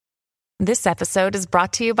This episode is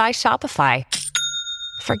brought to you by Shopify.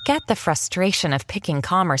 Forget the frustration of picking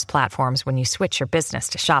commerce platforms when you switch your business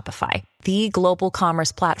to Shopify, the global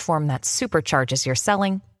commerce platform that supercharges your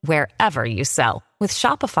selling wherever you sell. With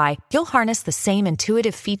Shopify, you'll harness the same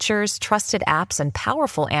intuitive features, trusted apps, and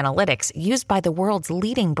powerful analytics used by the world's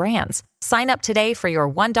leading brands. Sign up today for your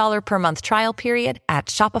 $1 per month trial period at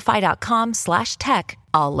shopify.com/tech,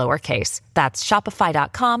 all lowercase. That's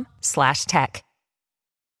shopify.com/tech.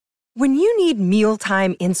 When you need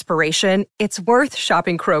mealtime inspiration, it's worth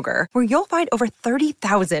shopping Kroger, where you'll find over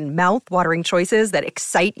 30,000 mouth-watering choices that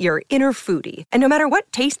excite your inner foodie. And no matter what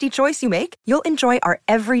tasty choice you make, you'll enjoy our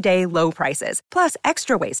everyday low prices, plus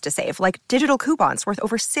extra ways to save, like digital coupons worth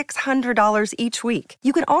over $600 each week.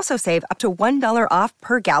 You can also save up to $1 off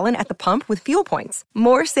per gallon at the pump with fuel points.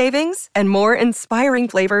 More savings and more inspiring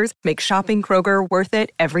flavors make shopping Kroger worth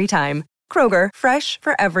it every time. Kroger, fresh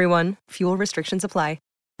for everyone. Fuel restrictions apply.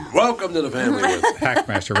 Welcome to the family with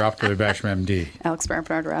Hackmaster Ralph W. Basham, MD. Alex Brandt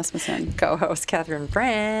Bernard Rasmussen. Co-host Catherine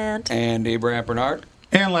Brandt. Andy Brandt Bernard.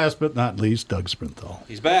 And last but not least, Doug Sprinthal.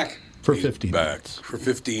 He's back. For 15 minutes. For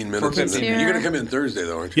 15 minutes. For 15 You're going to come in Thursday,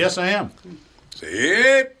 though, aren't you? Yes, I am. See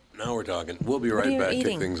it? Now we're talking. We'll be right back.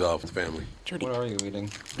 eating? Kick things off with the family. What are you eating?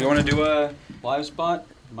 Do you want to do a live spot?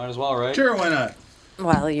 Might as well, right? Sure, why not?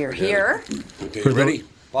 While you're here. Okay, ready?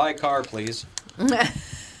 Buy a car, please.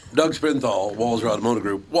 Doug Sprinthal, Walzer Automotive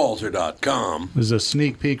Group, Walzer.com. This is a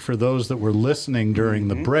sneak peek for those that were listening during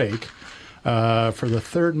the break. For the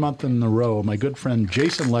third month in a row, my good friend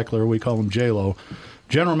Jason Leckler, we call him J-Lo,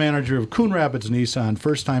 General Manager of Coon Rapids Nissan,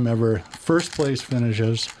 first time ever, first place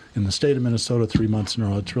finishes in the state of Minnesota 3 months in a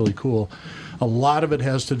row. It's really cool. A lot of it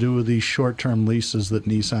has to do with these short-term leases that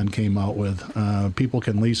Nissan came out with. People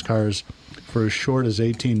can lease cars for as short as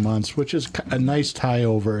 18 months, which is a nice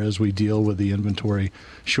tie-over as we deal with the inventory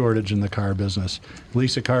shortage in the car business.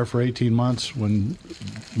 Lease a car for 18 months. When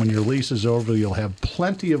your lease is over, you'll have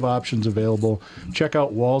plenty of options available. Check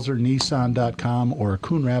out WalzerNissan.com or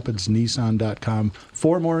CoonRapidsNissan.com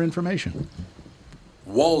for more information.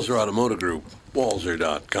 Walzer Automotive Group,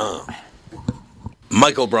 Walzer.com.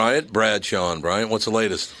 Michael Bryant, Bradshaw and Bryant, what's the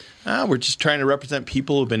latest? We're just trying to represent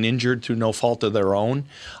people who've been injured through no fault of their own.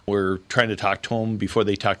 We're trying to talk to them before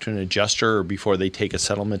they talk to an adjuster or before they take a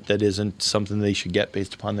settlement that isn't something they should get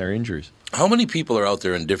based upon their injuries. How many people are out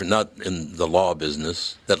there in different, not in the law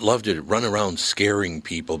business, that love to run around scaring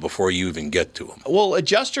people before you even get to them? Well,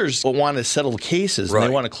 adjusters want to settle cases and they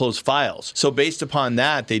want to close files. So based upon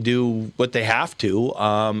that, they do what they have to.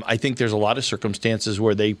 I think there's a lot of circumstances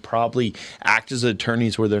where they probably act as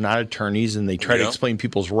attorneys where they're not attorneys and they try to explain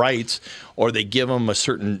people's rights, or they give them a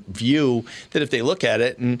certain view that if they look at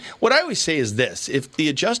it. And what I always say is this: if the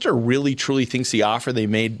adjuster really truly thinks the offer they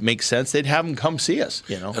made makes sense, they'd have them come see us.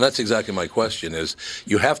 And that's exactly my question is,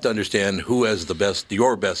 you have to understand who has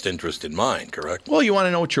your best interest in mind, correct? Well, you want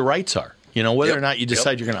to know what your rights are. Whether or not you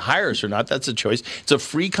decide you're going to hire us or not, that's a choice. It's a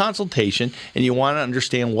free consultation, and you want to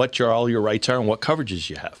understand what all your rights are and what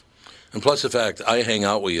coverages you have. And plus the fact I hang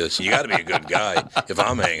out with you, so you got to be a good guy if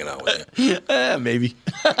I'm hanging out with you. Maybe.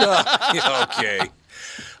 Okay.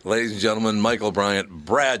 Ladies and gentlemen, Michael Bryant,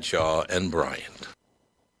 Bradshaw and Bryant.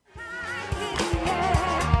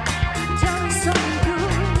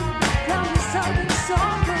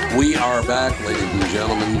 We are back, ladies and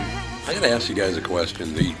gentlemen. I got to ask you guys a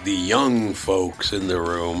question. The young folks in the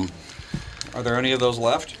room. Are there any of those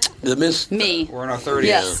left? Me. We're in our 30s.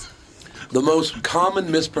 Yes. The most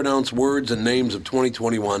common mispronounced words and names of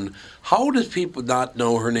 2021. How does people not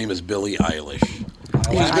know her name is Billie Eilish?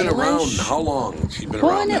 She's been around. How long? She's been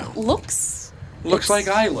around now. It looks like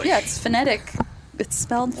Eilish. Yeah, it's phonetic. It's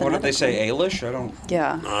spelled phonetically. What did they say, Eilish? I don't...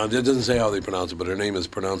 Yeah. It doesn't say how they pronounce it, but her name is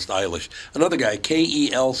pronounced Eilish. Another guy,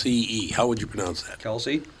 Kelce. How would you pronounce that?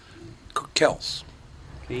 Kelsey? Kels.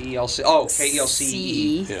 K-E-L-C. Oh,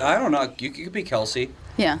 K-E-L-C-E. Yeah. I don't know. You could be Kelsey.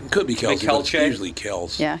 Yeah. It could be Kelsey, but it's Kelce? usually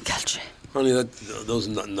Kels. Yeah, Kelce. Honey, those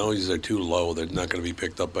noises are too low. They're not going to be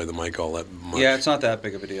picked up by the mic all that much. Yeah, it's not that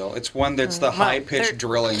big of a deal. It's one that's the high-pitched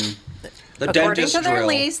drilling. The According dentist to their drill.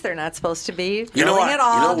 lease, they're not supposed to be You know drilling what? at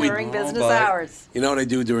all You know, during business hours. You know what I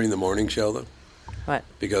do during the morning show, though? What?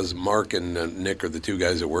 Because Mark and Nick are the two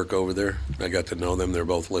guys that work over there. I got to know them. They're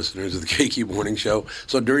both listeners of the KQ Morning Show.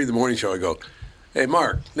 So during the morning show, I go, "Hey,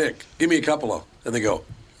 Mark, Nick, give me a couple of," and they go,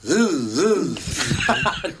 "Zzz."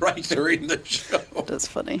 Right during the show. That's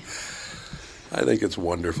funny. I think it's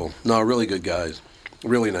wonderful. No, really good guys.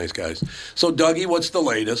 Really nice guys. So, Dougie, what's the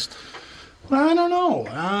latest? I don't know.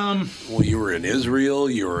 Well, you were in Israel.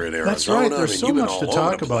 You were in Arizona. That's right. There's I mean, so you've been much to all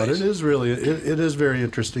talk over the about. place. It is really, it is very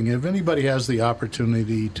interesting. If anybody has the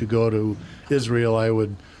opportunity to go to Israel, I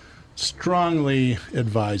would strongly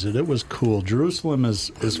advise it. It was cool. Jerusalem is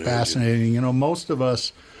fascinating. You know, most of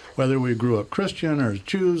us, whether we grew up Christian or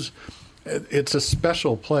Jews, it's a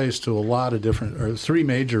special place to a lot of different, or three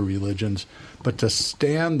major religions, but to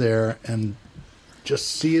stand there and just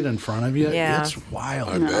see it in front of you, it's wild.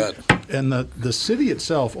 I bet. And the city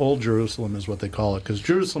itself, Old Jerusalem is what they call it, because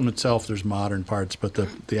Jerusalem itself, there's modern parts, but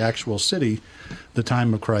the actual city, the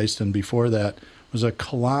time of Christ and before that, was a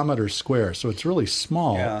kilometer square. So it's really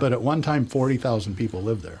small, but at one time 40,000 people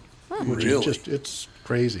lived there. Which is just, it's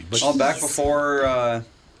crazy. But Well, back before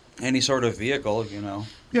any sort of vehicle, you know.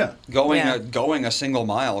 Yeah. Going a single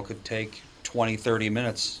mile could take 20, 30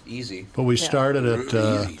 minutes easy. But we started at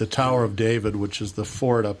the Tower of David, which is the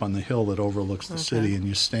fort up on the hill that overlooks the city, and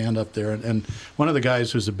you stand up there. And one of the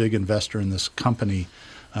guys who's a big investor in this company,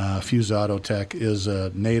 Fuse Autotech, is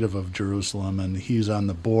a native of Jerusalem, and he's on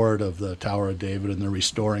the board of the Tower of David, and they're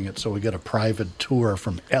restoring it. So we get a private tour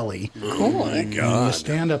from Ellie. Oh, my God. And you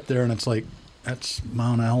stand up there, and it's like, that's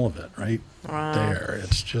Mount Olivet right there.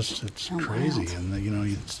 It's just, it's crazy. And, you know,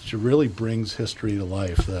 it really brings history to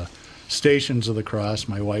life. The Stations of the Cross,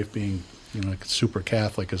 my wife being, you know, super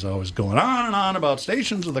Catholic, is always going on and on about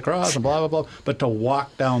Stations of the Cross and blah, blah, blah. But to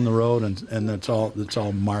walk down the road and it's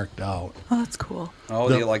all marked out. Oh, that's cool. Oh,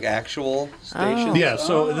 the like actual stations? Yeah,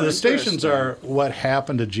 so the stations interesting. are what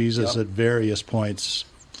happened to Jesus at various points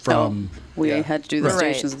from... We had to do the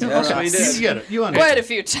Right. stations. That's what he did. You get it. You Quite understand. a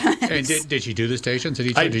few times. And did you do the stations?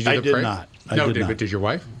 Did I did did pray? not. I No, did not. but did your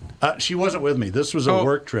wife? She wasn't with me. This was a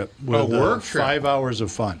work trip with work trip. 5 hours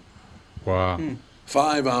of fun. Wow.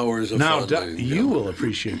 5 hours of Now, fun. ladies and you gentlemen. will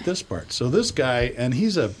appreciate this part. So this guy, and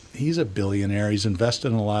he's a billionaire. He's invested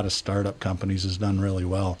in a lot of startup companies. Has done really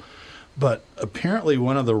well. But apparently,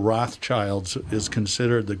 one of the Rothschilds is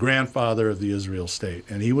considered the grandfather of the Israel state,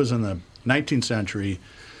 and he was in the 19th century.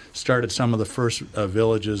 Started some of the first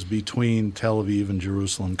villages between Tel Aviv and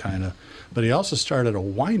Jerusalem, kind of. But he also started a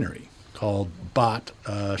winery called Bat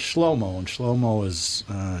Shlomo, and Shlomo is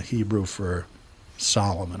Hebrew for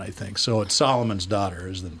Solomon, I think. So it's Solomon's daughter,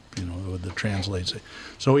 is the translates it.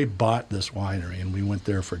 So he bought this winery, and we went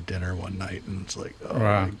there for dinner one night, and it's like, oh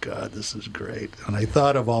my God, this is great. And I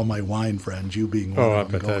thought of all my wine friends, you being one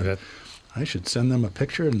of them, going, I should send them a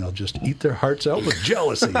picture, and they'll just eat their hearts out with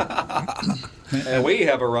jealousy. We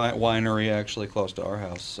have a winery actually close to our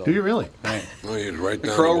house. So. Do you really? Right. Oh, you're right The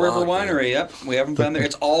down Crow the River block, Winery, yep. We haven't been there.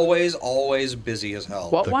 It's always busy as hell.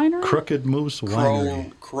 What winery? Crooked Moose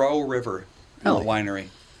Winery. Crow River Winery,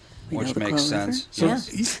 which makes sense. So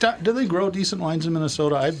do they grow decent wines in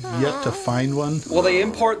Minnesota? I've yet to find one. Well, they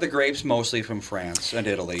import the grapes mostly from France and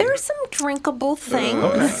Italy. There's some drinkable things.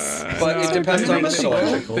 But it depends on the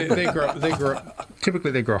soil. They grow.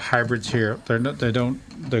 Typically, they grow hybrids here.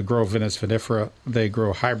 They grow Vinus vinifera. They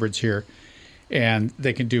grow hybrids here, and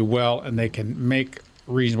they can do well, and they can make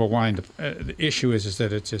reasonable wine. The issue is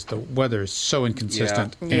that it's just the weather is so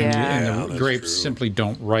inconsistent, and the grapes simply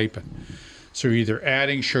don't ripen. So you're either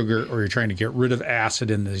adding sugar or you're trying to get rid of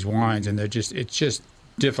acid in these wines, and it's just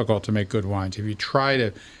difficult to make good wines. If you try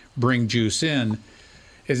to bring juice in,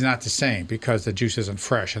 it's not the same because the juice isn't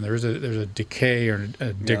fresh, and there's a decay or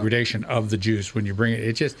a degradation of the juice when you bring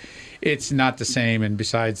it. It's not the same, and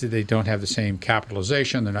besides, they don't have the same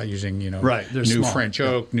capitalization. They're not using new small. French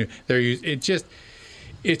oak. It's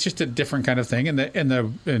just a different kind of thing, and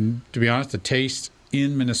to be honest, the taste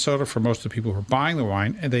in Minnesota for most of the people who are buying the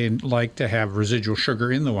wine, and they like to have residual sugar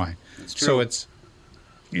in the wine. That's true. So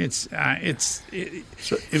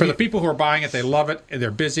for the people who are buying it, they love it. They're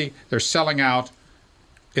busy. They're selling out.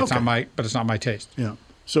 But it's not my taste. Yeah.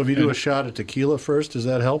 So if you do a shot of tequila first, does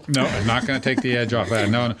that help? No, I'm not going to take the edge off that.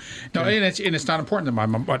 No. And it's not important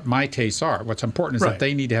what my tastes are. What's important is that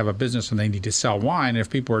they need to have a business and they need to sell wine. And if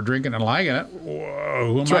people are drinking and liking it,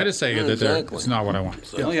 who am I to say that it's not what I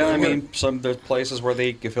want? Well, I mean, there's places where they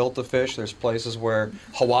eat gefilte fish. There's places where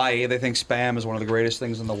Hawaii, they think Spam is one of the greatest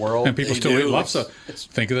things in the world. And people still eat lafsa.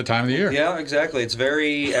 Think of the time of the year. Yeah, exactly.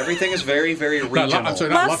 Everything is very, very regional.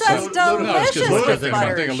 Lafsa's delicious with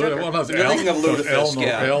butter. You're thinking of lutefisk,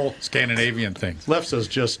 yeah. Scandinavian things. Lefsa's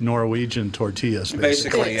just Norwegian tortillas,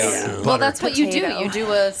 basically. Yeah. Well, that's what you do. Potato. You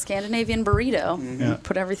do a Scandinavian burrito. Yeah.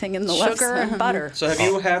 Put everything in the Sugar and butter. So have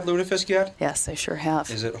you had lutefisk yet? Yes, I sure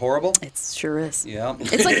have. Is it horrible? It sure is. Yeah.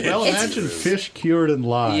 It's like Well, imagine fish cured in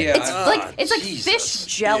lye. Yeah. it's like fish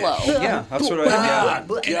jello. Yeah, that's what I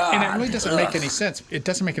did. Yeah. And it really doesn't make any sense. It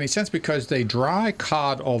doesn't make any sense because they dry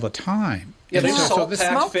cod all the time. Yeah, they So salt this-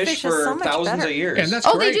 pack smoked fish fish is for so much thousands better. of years. And that's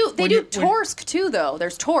Oh, great. they do torsk too, though.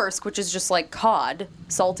 There's torsk, which is just like cod,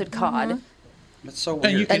 salted cod. It's so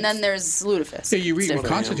And you weird. can- And then there's lutefisk. Yeah, you read It's what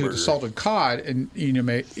different. constitutes salted cod, and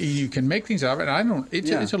you can make things out of it. And I don't. It's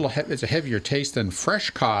Yeah. it's a heavier taste than fresh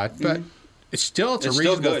cod, but it's still It's a still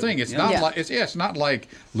reasonable good. thing. It's Yeah. not Yeah. like it's not like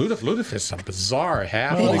lutefisk is a bizarre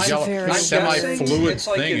half Well, of it's the yellow very- semi-fluid It's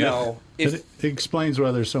like, thing. you know, It explains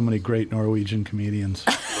why there's so many great Norwegian comedians.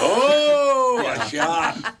 Oh, a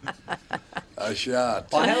shot. A shot.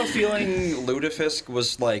 I have a feeling lutefisk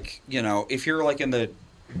was like, you know, if you're like in the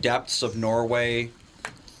depths of Norway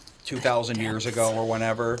 2,000 years ago or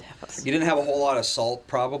whenever, you didn't have a whole lot of salt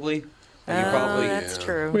probably. And you probably, That's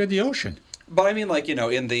true. We had the ocean. but I mean, like, you know,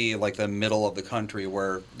 in the like the middle of the country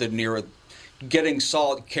where the near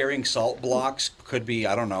carrying salt blocks could be,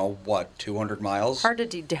 I don't know, what, 200 miles? Hard to,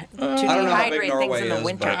 to I don't know how big dehydrate things Norway in the is,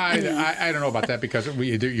 winter. but- I don't know about that because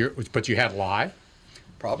but you had lye.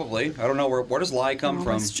 Probably. I don't know where does lye come from?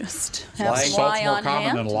 Always just Lye- have Salt's lye more on common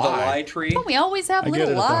hand. than The lye. lye tree. Don't we always have I get little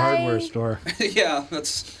it at the lye? hardware store. Yeah,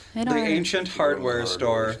 that's In the our- ancient hardware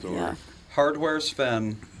store. Yeah. Hardware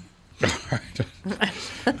Sven.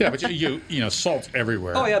 Yeah, but you know salt's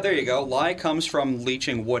everywhere. Oh yeah, there you go. Lye comes from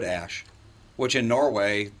leaching wood ash, which in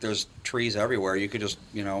Norway there's trees everywhere. You could just,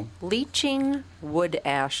 you know, Leaching wood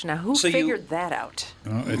ash. Now, who So you- figured that out?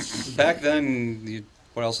 Oh, it's back then.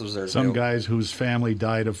 What else was there? to Some do? guys whose family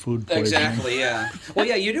died of food poisoning. Exactly. Yeah. Well,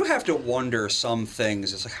 yeah. You do have to wonder some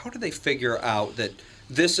things. It's like, how did they figure out that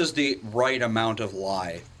this is the right amount of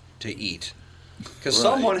lye to eat? Because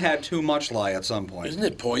Right. someone had too much lye at some point. Isn't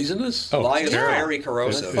it poisonous? Oh, Lye is terrible. very It's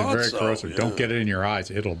corrosive. thought very so, corrosive. yeah. Don't get it in your eyes;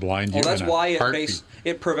 it'll blind you. Well, that's in a why heartbeat.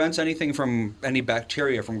 it prevents anything from any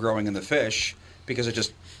bacteria from growing in the fish because it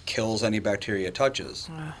just kills any bacteria it touches.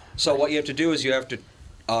 So what you have to do is you have to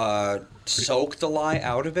soak the lye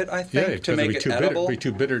out of it, I think, Yeah, to make it edible. Be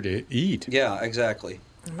too bitter to eat. Yeah, exactly.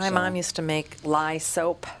 My So- mom used to make lye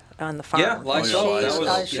soap on the farm. Yeah, lye soap. That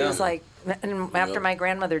was, She yeah. was like, and after Yep. my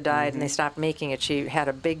grandmother died and they stopped making it, she had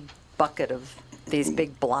a big bucket of these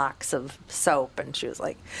big blocks of soap, and she was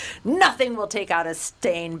like, nothing will take out a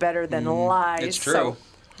stain better than lye It's true. soap.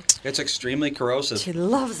 It's extremely corrosive. She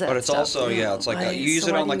loves that But it's stuff. also, yeah, it's like Why- you use so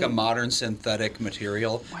it why on do like a you- modern synthetic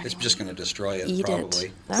material. It's just going to destroy it, Eat it.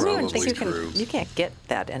 probably. I don't even think Probably you true. can. You can't get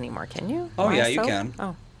that anymore, can you? Oh, Lye yeah, you soap? can.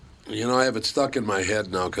 Oh, You know, I have it stuck in my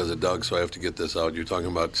head now because of Doug, so I have to get this out. You're talking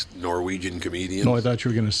about Norwegian comedians. No, I thought you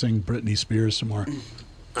were going to sing Britney Spears some more.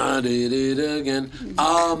 I did it again.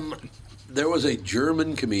 There was a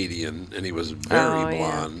German comedian, and he was very Oh, yeah.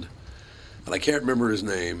 blonde. And I can't remember his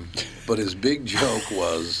name, but his big joke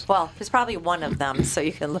was, well, there's probably one of them, so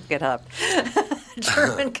you can look it up.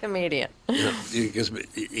 German comedian. because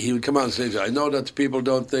he would come on stage, I know that people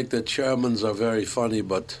don't think that Germans are very funny,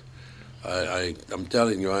 but I'm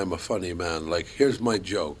telling you, I'm a funny man. Like, here's my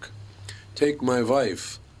joke. Take my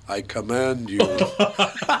wife, I command you.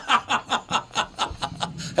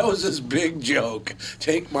 That was his big joke.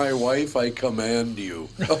 Take my wife, I command you.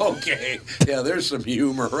 Okay. Yeah, there's some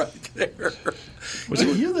humor right there. Was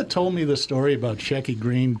it you that told me the story about Shecky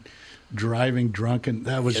Green driving drunk? And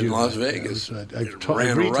that was In you. Las Vegas. I've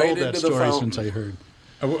Ran retold right that into the story fountain. since I heard.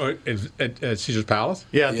 At Caesar's Palace.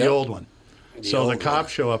 Yeah, the Yep. old one. So the old cops one.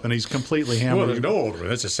 show up and he's completely Well, hammered. there's no old one.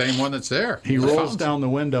 That's the same one that's there. He The rolls fountains. down the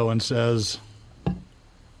window and says,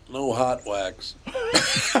 No hot wax.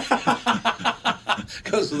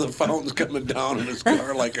 Because the fountain's coming down in his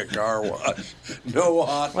car like a car wash. No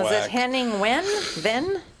hot Was wax. it Henning Wen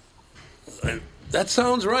then? That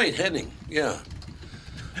sounds right, Henning. Yeah.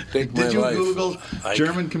 Take my "Did you life. Google I-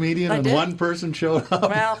 German comedian I and did. one person showed up?"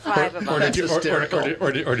 Well, 5 of them. Or did you, hysterical.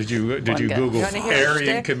 or did you One guy. Google You wanna hear a Aryan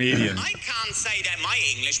shtick? comedian? I can't say that my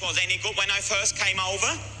English was any good when I first came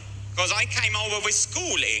over, because I came over with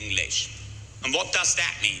school English. And what does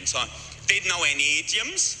that mean? So I didn't know any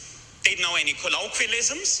idioms, didn't know any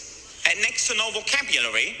colloquialisms, had next to no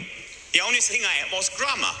vocabulary. The only thing I had was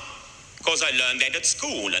grammar, because I learned that at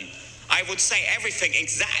school. And I would say everything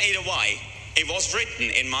exactly the way it was written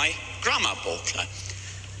in my grammar booklet.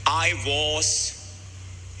 I was,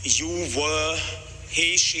 you were,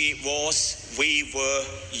 he, she was, we were,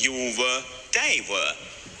 you were, they were.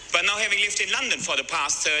 But now having lived in London for the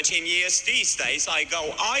past 13 years, these days I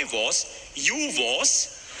go, I was, you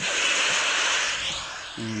was.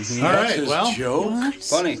 All That's right, his well, joke.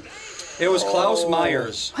 Funny. It was Klaus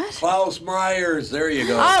Myers. Klaus Myers. There you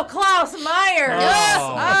go. Oh, Klaus Meyer. Yes.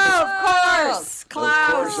 Oh, of course. Klaus.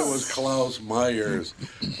 Of course it was Klaus Myers.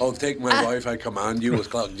 Oh, take my wife, I command you. Was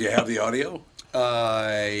Klaus. Do you have the audio?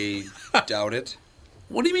 I doubt it.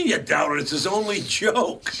 What do you mean you doubt it? It's his only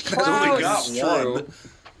joke. He's only got It's one. true.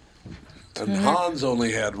 And Hans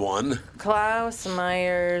only had one. Klaus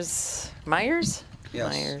Myers. Myers?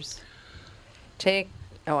 Yes. Myers. Take.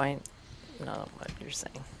 Oh, know what you're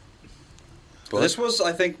saying. This was,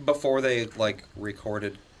 I think, before they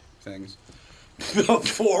recorded things.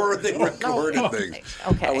 Before they recorded things.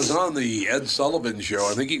 Okay. I was on the Ed Sullivan Show.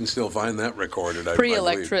 I think you can still find that recorded. I believe.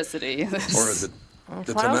 Pre-electricity. Or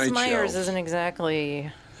the Klaus Tonight Myers Show. isn't exactly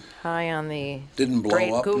high on the Didn't blow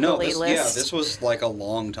great up? googly No, list. this was a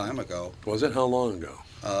long time ago. Was it? How long ago?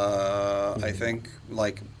 I think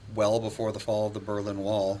well before the fall of the Berlin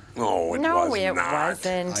Wall. Oh, it No, was it not.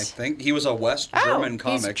 wasn't. I think he was a West German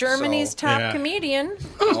comic. He's Germany's so- top Yeah. comedian.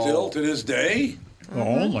 Still to this day.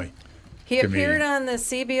 Only. He appeared Comedian. on the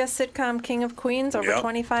CBS sitcom King of Queens over Yep.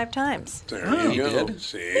 25 times. There he you go. did?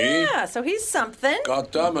 See? Yeah, so he's something.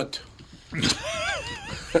 God damn it.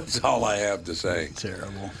 That's all I have to say.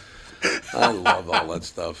 Terrible. I love all that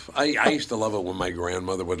stuff. I used to love it when my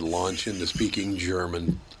grandmother would launch into speaking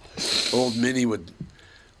German. Old Minnie would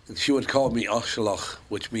call me Arschloch,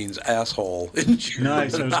 which means asshole in German.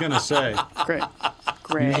 Nice. I was going to say. Great.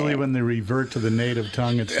 Great. Usually when they revert to the native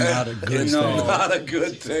tongue, it's not a good It's thing. not a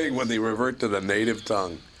good thing when they revert to the native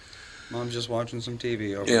tongue. Mom's just watching some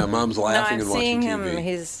TV over Yeah, there. Mom's No, laughing I'm and watching seeing him.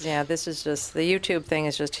 TV. This is just the YouTube thing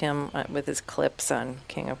is just him with his clips on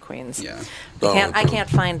King of Queens. Yeah. I can't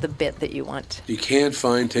find the bit that you want. You can't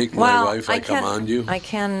find Take My Well, Wife, I can, Command You? I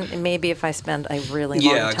can maybe if I spend a really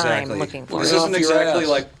long Yeah, time exactly. looking for This it. isn't Off your exactly ass.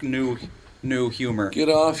 like new humor. Get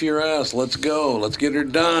off your ass. Let's go. Let's get her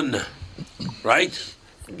done. Right?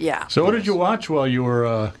 Yeah. So what did you watch while you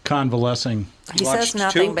were convalescing? He watched says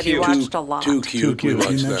nothing, Too but he Cute. watched a lot. Too Cute. Too Cute. We You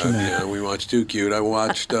watched that. mentioned that. Yeah, we watched Too Cute. I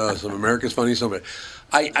watched some America's Funniest Home.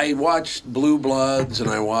 I watched Blue Bloods, and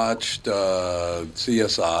I watched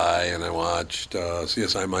CSI, and I watched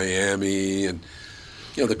CSI Miami, and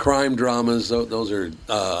the crime dramas. Those are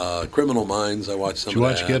Criminal Minds. I watched some Did you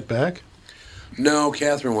of watch that. Get Back? No,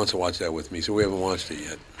 Catherine wants to watch that with me, so we haven't watched it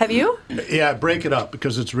yet. Have you? Yeah, break it up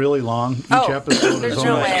because it's really long. Each Oh, episode there's is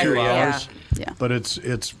no almost way, 2 yeah. hours. Yeah. But it's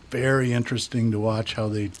very interesting to watch how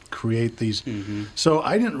they create these. Mm-hmm. So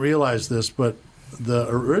I didn't realize this, but the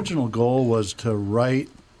original goal was to write,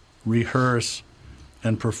 rehearse,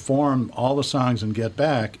 and perform all the songs and Get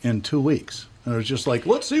Back in 2 weeks. And it was just like,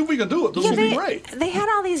 let's see if we can do it. This will be great. They had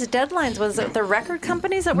all these deadlines. Was it the record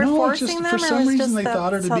companies that were No, it's forcing just them? for or some was reason just they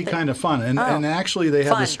thought that's it'd how be they- kind of fun, and Oh. actually they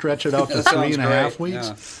had Fun. to stretch it out to That 3.5 sounds great, weeks.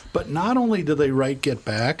 yeah. But not only did they write Get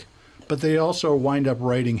Back, but they also wind up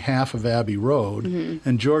writing half of Abbey Road,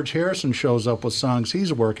 and George Harrison shows up with songs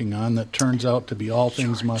he's working on that turns out to be All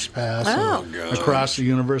Things Must Pass, Oh. and Across the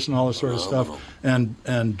Universe, and all this sort of stuff. And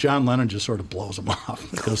John Lennon just sort of blows him off.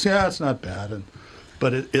 He goes, "Yeah, it's not bad."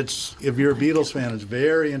 But it's if you're a Beatles fan, it's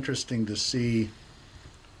very interesting to see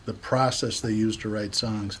the process they use to write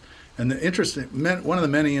songs. And one of the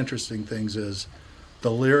many interesting things is the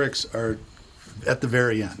lyrics are at the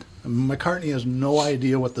very end. McCartney has no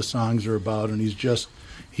idea what the songs are about, and he's just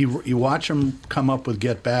you watch him come up with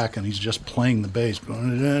Get Back, and he's just playing the bass,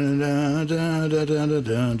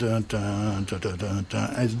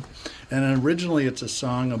 and originally it's a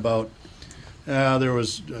song about. There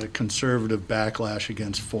was a conservative backlash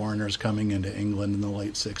against foreigners coming into England in the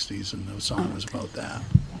late 60s, and the song was about that.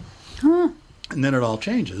 And then it all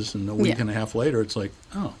changes, and a week and a half later, it's like,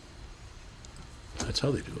 oh, that's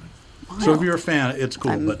how they do it. So if you're a fan, it's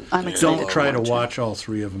cool, I'm but excited don't to try to watch it. watch all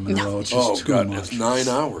 3 of them in a row. It's just Oh, too God, much. it's 9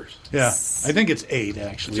 hours. Yeah, I think it's 8,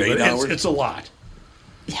 actually. It's 8 but hours? It's a lot.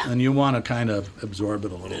 Yeah. And you want to kind of absorb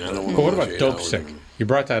it a little Yeah, I bit. don't want Well, what to watch about 8 Dope hours Sick? of it. You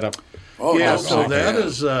brought that up. Oh, Yeah, Dope so Sick, that yeah.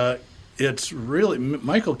 is, it's really,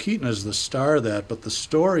 Michael Keaton is the star of that, but the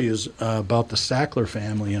story is about the Sackler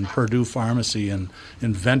family and Purdue Pharmacy and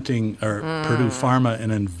inventing, or Purdue Pharma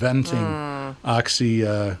and inventing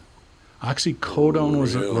oxycodone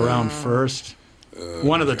was around first.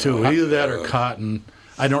 One of the two, either that or cotton.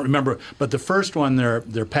 I don't remember, but the first one, their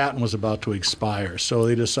patent was about to expire, so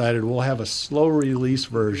they decided we'll have a slow release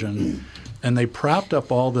version, and they propped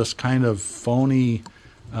up all this kind of phony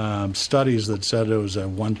studies that said it was a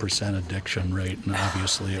 1% addiction rate, and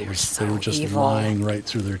obviously it was. They were just evil. lying right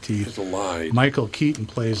through their teeth. It's a lie. Michael Keaton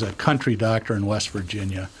plays a country doctor in West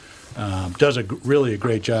Virginia. Does really a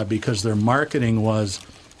great job because their marketing was,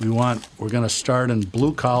 we're going to start in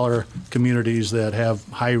blue collar communities that have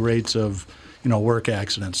high rates of work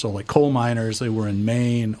accidents. So like coal miners, they were in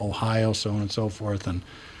Maine, Ohio, so on and so forth. And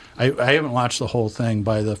I haven't watched the whole thing.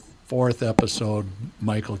 By the 4th episode,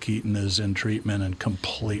 Michael Keaton is in treatment and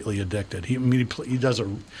completely addicted. He does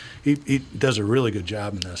a really good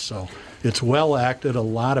job in this. So it's well acted. A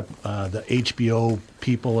lot of the HBO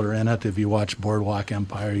people are in it. If you watch Boardwalk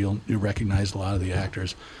Empire, you recognize a lot of the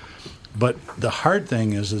actors. But the hard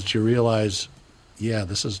thing is that you realize, yeah,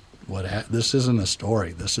 this is This isn't a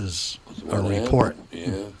story. This is a What report.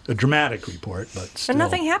 happened? Yeah. A dramatic report, but still. And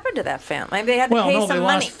nothing happened to that family. I mean, they had to Well, pay no, some they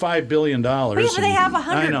money. lost $5 billion. Well, yeah, but they have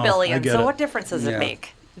 $100 billion. So it. what difference does it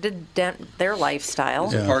make? It did dent their lifestyle.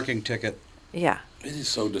 It's a parking ticket. Yeah. It is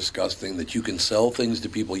so disgusting that you can sell things to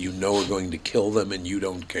people you know are going to kill them and you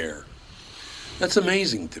don't care. That's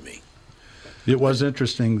amazing to me. It was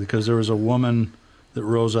interesting because there was a woman that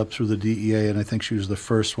rose up through the DEA, and I think she was the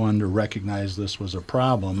first one to recognize this was a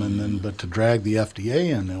problem, and then but to drag the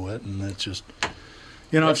FDA into it, and it's just, it's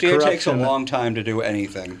FDA corruption. takes a long time to do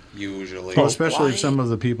anything, usually. Well, especially if some of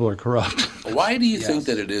the people are corrupt. Why do you think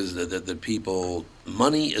that it is that the people,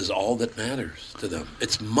 money is all that matters to them?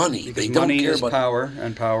 It's money. Because they don't money care is about power,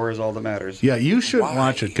 and power is all that matters. Yeah, you shouldn't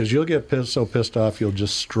watch it because you'll get so pissed off you'll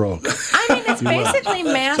just stroke. I mean, it's basically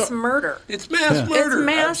mass murder. It's mass murder. It's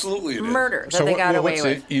mass Absolutely it is. murder that they got away what's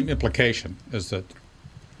with. the implication? Is that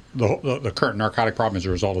the current narcotic problem is a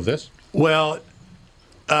result of this? Well,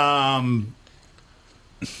 that's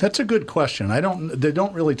a good question. They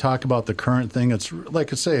don't really talk about the current thing. It's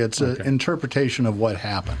like I say, it's an interpretation of what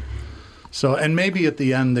happened. So, and maybe at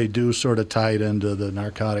the end they do sort of tie it into the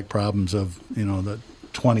narcotic problems of the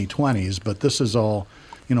 2020s, but this is all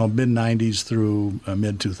mid 90s through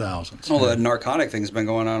mid 2000s. Well, the narcotic thing's been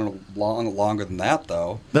going on longer than that,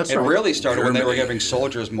 though. That's it right. really started when they were Germany. giving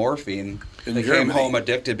soldiers morphine. In They Germany. came home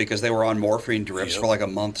addicted because they were on morphine drips for like a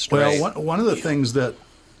month straight. Well, one of the things that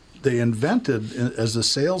they invented as a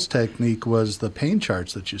sales technique was the pain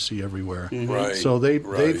charts that you see everywhere. Right, So they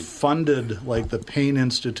right. funded like the Pain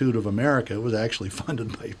Institute of America. It was actually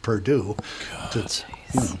funded by Purdue to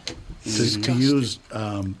use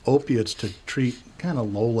opiates to treat kind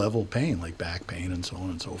of low-level pain like back pain and so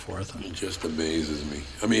on and so forth. It just amazes me.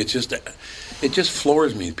 I mean, it just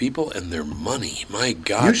floors me. People and their money. My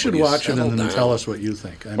God. You should will watch it and settle then down? tell us what you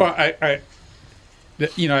think. Well, I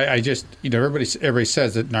just everybody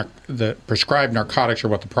says that the prescribed narcotics are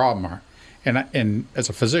what the problem are, and as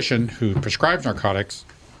a physician who prescribes narcotics,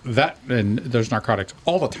 there's narcotics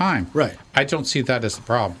all the time. Right. I don't see that as the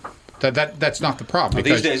problem. That's not the problem. Well,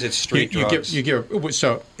 these because days it's street drugs.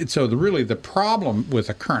 Really the problem with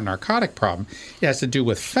the current narcotic problem has to do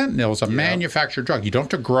with fentanyl as a manufactured drug. You don't have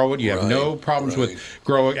to grow it. You have no problems with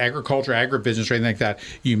growing agriculture, agribusiness, or anything like that.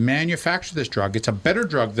 You manufacture this drug. It's a better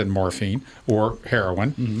drug than morphine or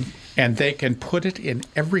heroin, and they can put it in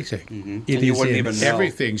everything. It And you is wouldn't in even know.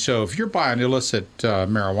 everything. So if you're buying illicit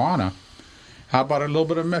marijuana, how about a little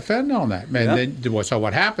bit of fentanyl in that? And then, so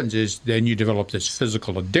what happens is then you develop this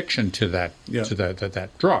physical addiction to that that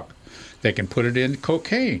drug. They can put it in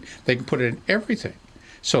cocaine. They can put it in everything.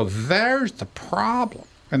 So there's the problem,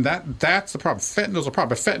 and that's the problem. Fentanyl's a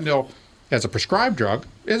problem, but fentanyl as a prescribed drug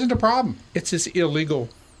isn't a problem. It's this illegal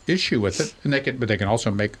issue with it, and they can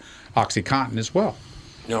also make OxyContin as well.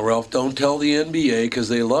 Now, Ralph, don't tell the NBA because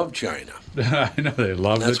they love China. I know they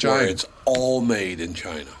love That's the China. why it's all made in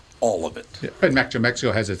China. All of it. Yeah, and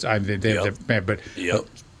Mexico has its. But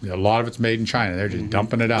a lot of it's made in China. They're just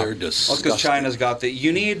dumping it out. They're disgusting. Well, because China's got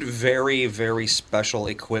you need very, very special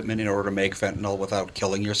equipment in order to make fentanyl without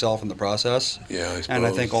killing yourself in the process. Yeah, I suppose. And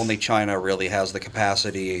I think only China really has the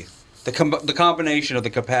capacity, the combination of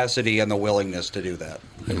the capacity and the willingness to do that.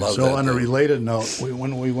 I love So that on a thing. related note,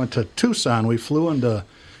 when we went to Tucson, we flew into.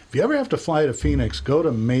 If you ever have to fly to Phoenix, go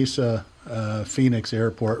to Mesa Phoenix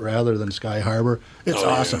Airport rather than Sky Harbor. It's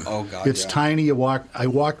awesome. Oh, God, it's yeah. tiny. I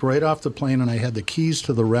walked right off the plane and I had the keys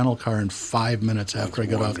to the rental car in 5 minutes after I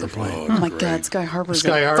got off the plane. Oh my God, Sky Harbor is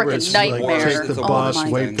Sky a Harbor freaking is like nightmare. take the Oh bus,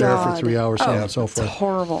 my wait there for God. 3 hours, so on and so It's forth.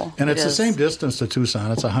 horrible. And it's It the is. same distance to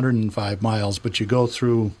Tucson. It's 105 miles, but you go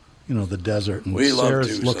through, the desert. And We love Sarah's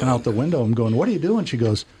Tucson. looking out the window. I'm going, "What are you doing?" She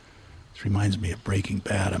goes, "This reminds me of Breaking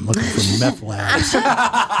Bad. I'm looking for meth labs."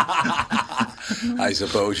 I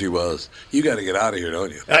suppose she was. You got to get out of here,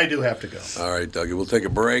 don't you? I do have to go. All right, Dougie. We'll take a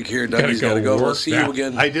break here. Gotta Dougie's got to go go. We'll work see now. you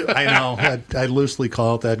again. I do. I know. I loosely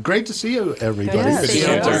call it that. Great to see you, everybody. Yeah, Good to see see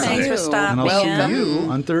you. you. Thanks for And stopping I'll in. see you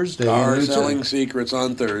on Thursday. Car And selling secrets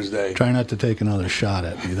on Thursday. Try not to take another shot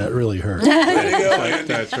at me. That really hurt. Way to go, Andy.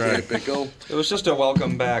 That's right. Pickle. It was just a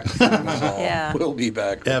welcome back. That's all. Yeah. We'll be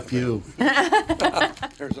back. F you.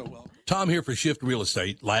 There's a welcome. Tom here for Shift Real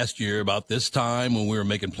Estate. Last year, about this time when we were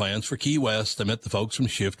making plans for Key West, I met the folks from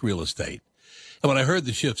Shift Real Estate. And when I heard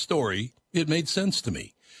the Shift story, it made sense to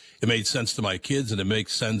me. It made sense to my kids, and it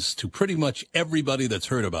makes sense to pretty much everybody that's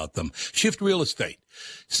heard about them. Shift Real Estate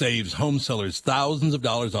saves home sellers thousands of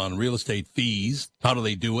dollars on real estate fees. How do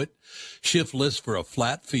they do it? Shift lists for a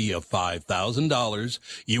flat fee of $5,000.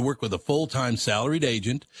 You work with a full-time salaried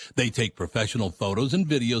agent. They take professional photos and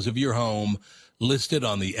videos of your home, list it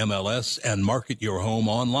on the MLS, and market your home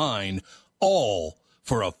online, all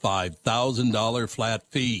for a $5,000 flat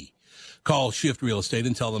fee. Call Shift Real Estate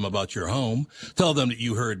and tell them about your home. Tell them that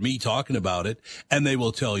you heard me talking about it, and they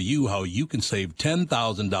will tell you how you can save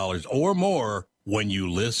 $10,000 or more when you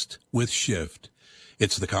list with Shift.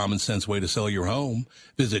 It's the common sense way to sell your home.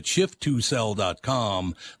 Visit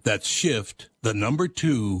shift2sell.com. That's shift, the number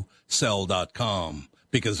 2, sell.com.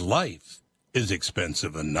 Because life is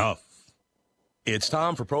expensive enough. It's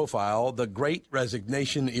time for Profile. The great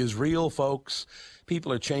resignation is real, folks.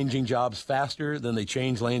 People are changing jobs faster than they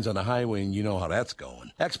change lanes on the highway, and you know how that's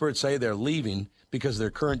going. Experts say they're leaving because their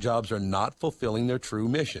current jobs are not fulfilling their true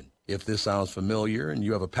mission. If this sounds familiar and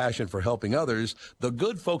you have a passion for helping others, the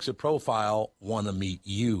good folks at Profile want to meet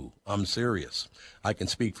you. I'm serious. I can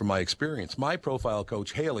speak from my experience. My Profile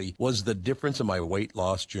coach, Haley, was the difference in my weight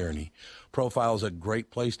loss journey. Profile is a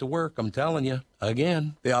great place to work, I'm telling you.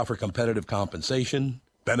 Again, they offer competitive compensation,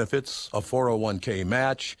 benefits, a 401k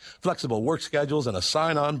match, flexible work schedules, and a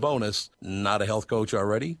sign-on bonus. Not a health coach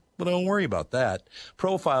already? Well, don't worry about that.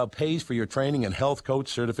 Profile pays for your training and health coach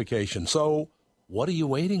certification. So what are you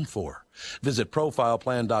waiting for? Visit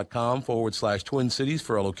profileplan.com/Twin Cities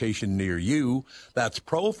for a location near you. That's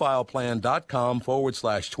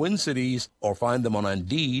profileplan.com/Twin Cities, or find them on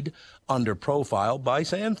Indeed under Profile by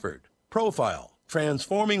Sanford. Profile,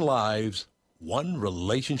 transforming lives, one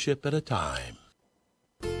relationship at a time.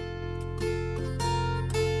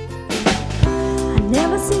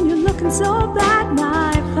 Never seen you looking so bad,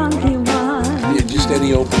 my funky one. Yeah, just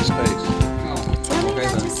any open space.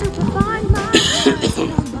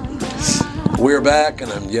 We're back,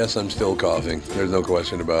 and I'm still coughing. There's no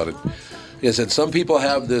question about it. Yes, and some people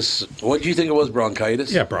have this. What do you think it was?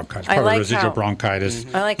 Bronchitis? Yeah, bronchitis. Probably residual bronchitis,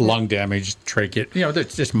 lung damage, trachea.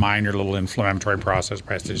 It's just minor little inflammatory process,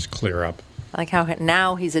 but it has to just clear up. I like how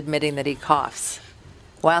now he's admitting that he coughs.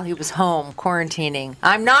 While he was home quarantining,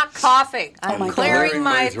 I'm not coughing. I'm clearing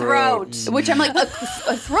my throat. Which I'm like, a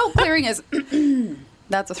throat clearing is.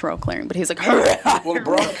 That's a throat clearing, but he's like. Well,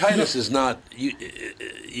 bronchitis is not.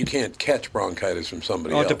 You can't catch bronchitis from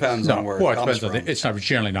somebody else. It depends on where it comes from. It's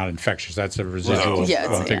generally not infectious. That's a residual.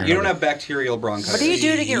 You don't have bacterial bronchitis. What do you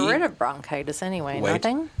do to get rid of bronchitis anyway?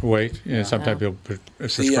 Nothing? Sometimes people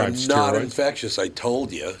prescribe steroids. Not infectious. I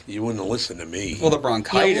told you. You wouldn't listen to me. Well, the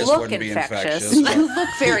bronchitis wouldn't be infectious. You look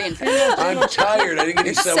very infectious. I'm tired. I didn't get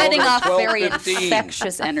You're setting off very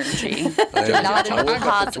infectious energy. Not in a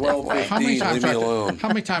positive way. Leave me alone. How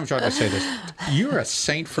many times do I have to say this? You're a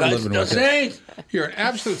saint for living with this. You're an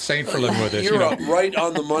absolute saint for living with this. You're right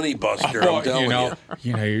on the money, Buster. I'm telling you.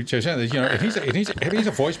 You're just saying this. If he's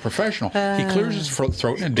a voice professional, he clears his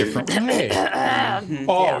throat in a different way.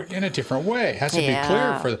 In a different way. It has to be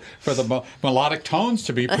clear for the melodic tones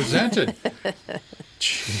to be presented.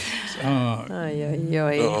 Jeez.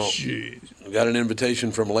 Jeez. We got an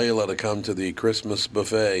invitation from Layla to come to the Christmas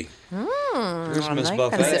buffet. Christmas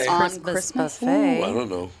buffet. Is it on Christmas buffet? I don't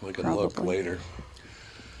know. I can look later.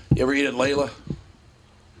 You ever eat at Layla?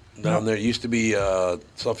 Down there used to be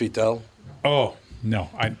Sofitel. Oh no,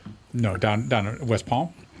 down at West Palm.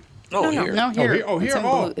 No, here. Here. It's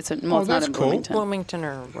not that's in cool. Bloomington. Bloomington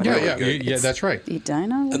or whatever. Yeah, that's right.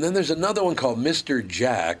 Edina? And then there's another one called Mr.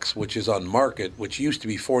 Jack's, which is on Market, which used to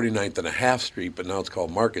be 49th and a half Street, but now it's called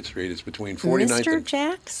Market Street. It's between 49th Mr. and...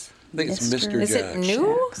 Jack's? I think it's Mr. Jack's. Is it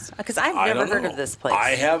new? Because I've never heard of this place.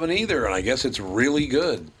 I haven't either, and I guess it's really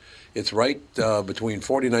good. It's right between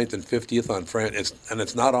 49th and 50th on France, and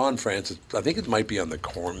it's not on France. I think it might be on the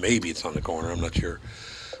corner. Maybe it's on the corner. I'm not sure.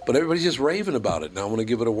 But everybody's just raving about it. Now I want to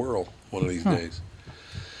give it a whirl one of these days.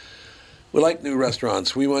 We like new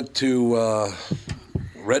restaurants. We went to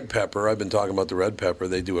Red Pepper. I've been talking about the Red Pepper.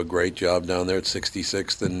 They do a great job down there at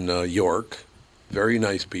 66th in York. Very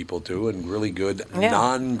nice people, too, and really good,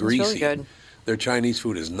 non-greasy. It's really good. Their Chinese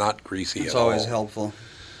food is not greasy at all. It's always helpful.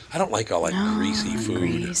 I don't like all that greasy food.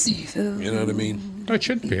 You know what I mean? No, it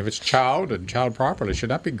shouldn't be. If it's chowed and chowed properly, it should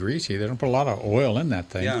not be greasy. They don't put a lot of oil in that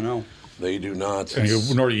thing. Yeah, no. They do not.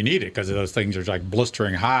 Nor do you need it, because those things are like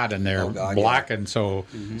blistering hot and they're blackened so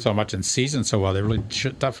much and seasoned so well. They really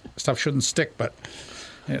stuff shouldn't stick, but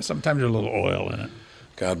sometimes there's a little oil in it.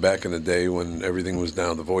 God, back in the day when everything was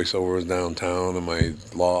down, the voiceover was downtown and my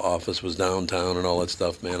law office was downtown and all that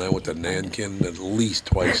stuff, man, I went to Nankin at least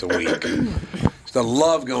twice a week. Used to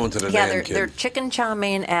love going to the Nankin. Their chicken chow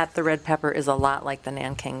mein at the Red Pepper is a lot like the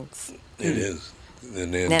Nanking's. It is. The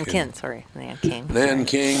Nankin, sorry. Nanking.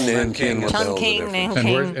 Nanking. Chungking,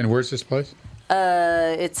 Nanking. And where's this place?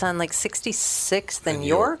 It's on like 66th in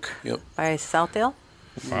York. Yep. By Southdale.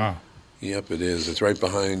 Wow. Yep, it is. It's right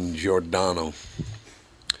behind Giordano.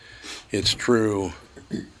 It's true.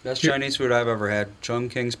 Best Chinese food I've ever had.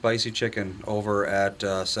 Chungking spicy chicken over at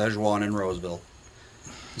Szechuan in Roseville.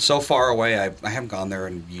 So far away, I haven't gone there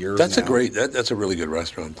in years. That's now. That's a really good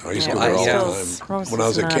restaurant. I used to go there all the time. When I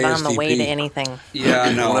was at not KSTP. on the way to anything. Yeah,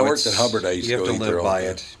 no. When I worked at Hubbard, I used to go eat there all the time. You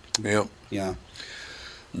have to live by it. Yeah. Yeah.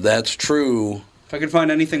 That's true. If I could find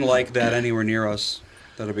anything like that anywhere near us,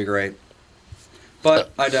 that'd be great.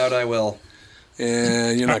 But I doubt I will.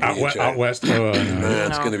 Yeah, you're not going to get out west.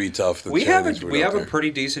 It's going to be tough. We have a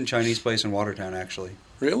pretty decent Chinese place in Watertown, actually.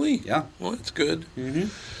 Really? Yeah. Well, that's good.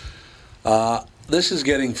 Mm-hmm. This is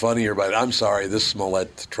getting funnier, but I'm sorry. This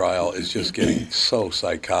Smollett trial is just getting so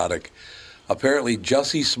psychotic. Apparently,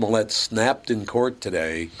 Jussie Smollett snapped in court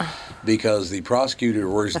today because the prosecutor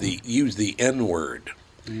used the N-word.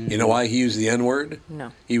 You know why he used the N-word?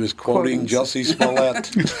 No. He was quoting Jussie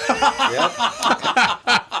Smollett.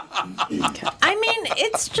 I mean,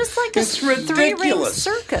 it's just like it's a three-ring ridiculous.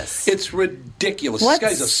 circus. It's ridiculous. This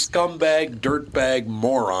guy's a scumbag, dirtbag,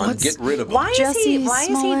 moron. Get rid of him. Why is he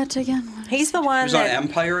Smollett again? He's the one He was on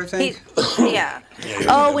Empire, I think. Yeah.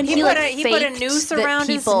 Oh, when he put a faked noose that around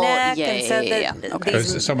his people- neck yeah, and said yeah, that yeah.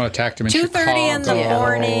 these Someone attacked him in 2:30 in the Chicago.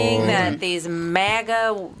 morning that these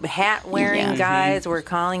MAGA hat-wearing guys were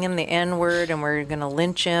calling him the N-word and we're going to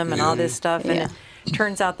lynch him and all this stuff. And it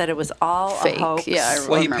turns out that it was all Fake. a hoax. Yeah, I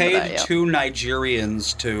Well, he remember paid that, yeah. 2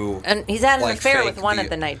 Nigerians to. And he's had an like, affair fake with one the- of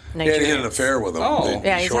the Nigerians. Yeah, he had an affair with him. Oh.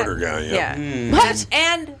 The he's shorter guy. Yeah. What?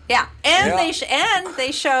 And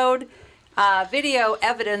they showed video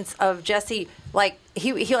evidence of Jesse. Like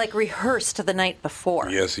he rehearsed the night before.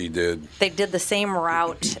 Yes, he did. They did the same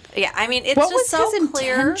route. Yeah, I mean it's What just was so his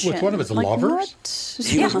clear. intention? With one of his Like, lovers? what?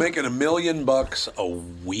 He was making $1 million a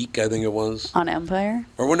week, I think it was. On Empire?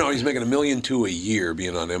 Or well, no, he's making $1 million a year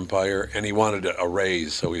being on Empire, and he wanted a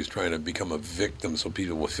raise, so he's trying to become a victim so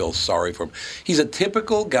people will feel sorry for him. He's a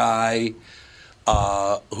typical guy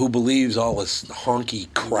who believes all this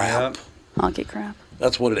honky crap. Honky crap.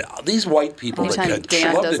 That's what it is. These white people Anytime that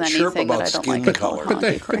Dan love does to chirp anything that about I don't skin like, color. But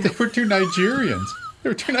they were 2 Nigerians. They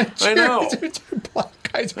were 2 Nigerians. I know. They were 2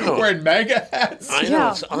 black guys wearing MAGA hats. I know,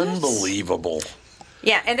 it's unbelievable.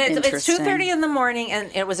 Yeah, and it's Interesting. 2:30 in the morning, and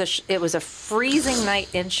it was a freezing night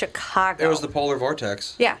in Chicago. It was the polar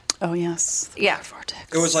vortex. Yeah. Oh, yes. Yeah.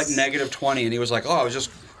 It was like -20, and he was like, "Oh, I was just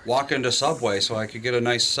walking to Subway so I could get a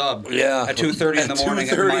nice sub." Yeah. At 2:30 in the morning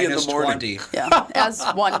at 2:30 in the morning. -20. Yeah, as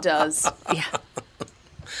one does. Yeah.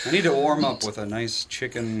 I need to warm up with a nice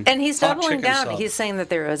chicken. And he's hot doubling chicken down. sub. He's saying that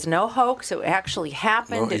there is no hoax. It actually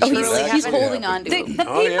happened. No, It he's truly he's happened. holding on to The it. people,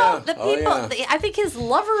 Oh, yeah. the Oh, people. yeah. I think his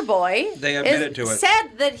lover boy They admitted to it. said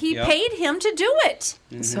that he Yep. paid him to do it.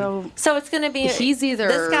 So So it's going to be He's either-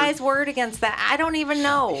 this guy's word against that. I don't even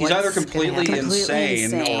know. He's what's either gonna completely happen.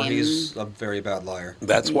 insane, or insane. he's a very bad liar.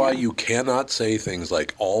 That's why you cannot say things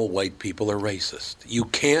like all white people are racist. You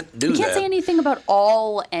can't do you that. can't say anything about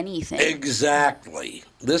all anything. Exactly.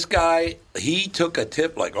 This guy, he took a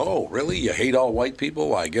tip like, oh, really? You hate all white people?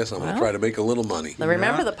 Well, I guess I'm going to try to make a little money. Now,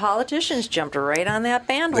 remember, the politicians jumped right on that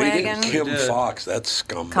They bandwagon. did. Kim Fox, that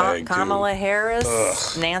scumbag, Kamala too.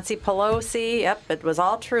 Harris, Nancy Pelosi. Yep, it was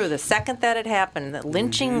all true. The second that it happened, that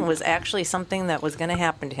lynching was actually something that was going to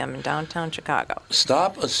happen to him in downtown Chicago.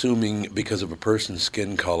 Stop assuming because of a person's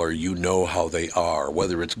skin color you know how they are,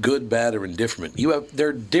 whether it's good, bad, or indifferent.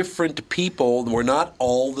 They're different people. We're not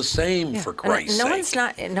all the same, for Christ's sake.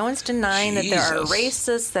 No one's denying that there are Jesus.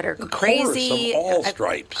 racists that are Of crazy. course, of all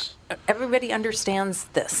stripes. Everybody understands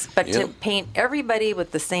this, but to Yep. paint everybody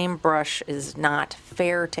with the same brush is not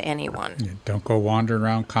fair to anyone. Don't go wandering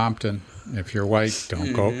around Compton. If you're white,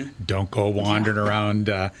 don't go wandering around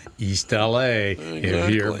East LA. If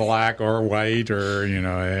you're black or white, or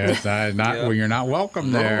it's not well, you're not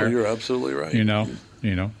welcome there. No, you're absolutely right. You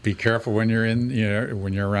know, be careful when you're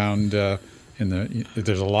when you're around.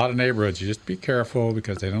 There's a lot of neighborhoods. You just be careful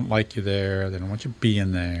because they don't like you there. They don't want you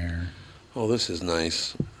being there. Oh, this is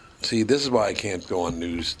nice. See, this is why I can't go on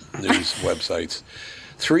news websites.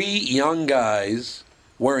 3 young guys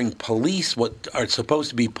wearing what are supposed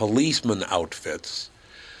to be policeman outfits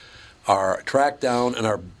are tracked down and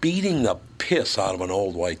are beating the piss out of an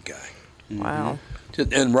old white guy. Wow.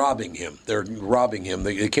 And robbing him. They're robbing him.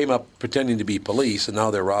 They came up pretending to be police, and now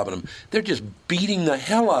they're robbing him. They're just beating the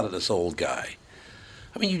hell out of this old guy.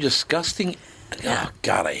 I mean, you disgusting... Oh,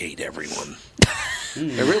 God, I hate everyone.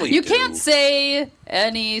 I really You do. can't say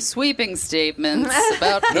any sweeping statements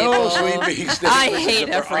about people. No sweeping statements. I hate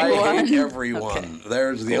everyone. I hate everyone. Okay.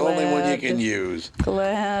 There's the only one you can use.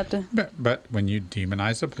 Glad. But when you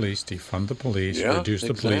demonize the police, defund the police, reduce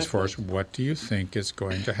the police force, what do you think is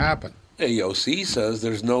going to happen? AOC says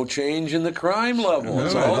there's no change in the crime level.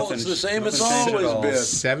 It's the same it's always been.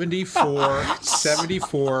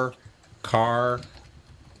 74 car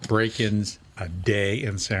break-ins a day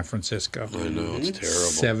in San Francisco. I know, it's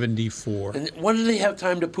terrible. 74. And when do they have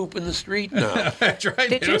time to poop in the street now? That's right.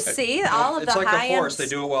 Did you see all of It's the like high a horse. end?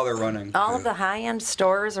 They do it while they're running. All of the high-end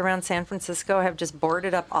stores around San Francisco have just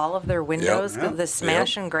boarded up all of their windows. Yep. The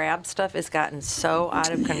smash and grab stuff has gotten so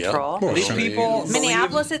out of control. Yep. These people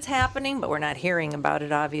Minneapolis, it's happening, but we're not hearing about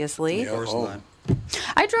it, obviously. Of course not.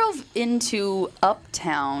 I drove into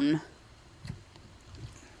Uptown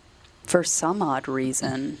for some odd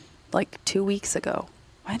reason, like 2 weeks ago.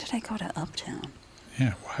 Why did I go to Uptown?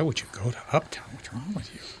 Yeah, why would you go to Uptown? What's wrong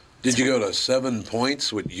with you? Did you go to 7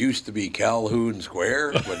 Points, which used to be Calhoun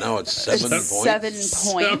Square, but now it's 7 Points? 7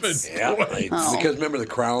 Points. Yeah, because remember the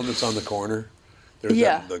crown that's on the corner? There's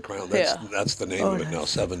the crown. That's the name of it now,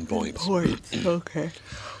 7 Points. Okay.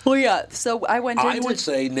 Well, yeah, so I went into... I would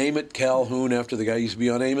say name it Calhoun after the guy used to be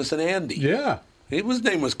on Amos and Andy. Yeah. His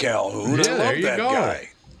name was Calhoun. Yeah, I there love you that go. guy.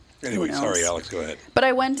 Anyway, knows? sorry, Alex, go ahead. But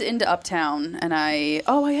I went into Uptown, and I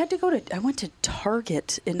went to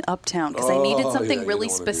Target in Uptown because I needed something really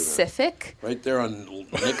specific. Right there on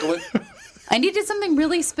Nicollet? I needed something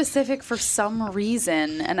really specific for some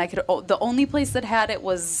reason, and the only place that had it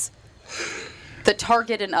was the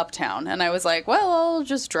Target in Uptown, and I was like, well, I'll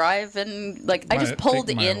just drive and I just pulled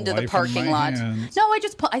into the parking lot. No,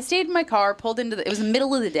 I stayed in my car, pulled into it was the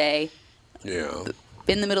middle of the day. Yeah.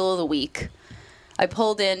 In the middle of the week. I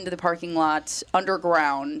pulled into the parking lot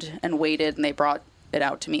underground and waited, and they brought it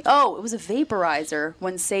out to me. Oh, it was a vaporizer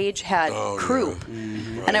when Sage had croup.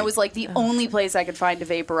 Yeah. And I was like the only place I could find a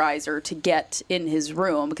vaporizer to get in his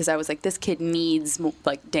room because I was like, this kid needs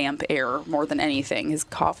damp air more than anything. His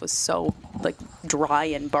cough was so dry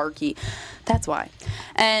and barky. That's why.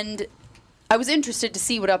 And I was interested to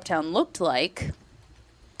see what Uptown looked like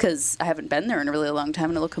because I haven't been there in a really long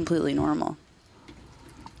time, and it looked completely normal.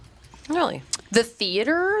 Really? The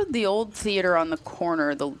theater, the old theater on the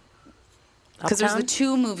corner, because there's the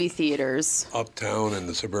two movie theaters. Uptown and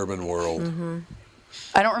the Suburban World. Mm-hmm.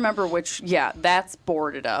 I don't remember which. Yeah, that's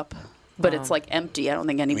boarded up, but it's empty. I don't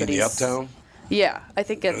think anybody's. You mean the Uptown? Yeah, I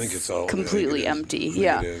think it's completely empty.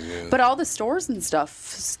 Yeah. But all the stores and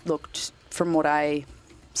stuff looked, from what I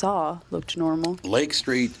saw, looked normal. Lake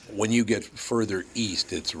Street, when you get further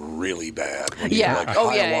east, it's really bad. When you Yeah. go,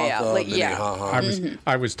 Oh, yeah.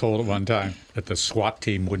 I was told at one time that the SWAT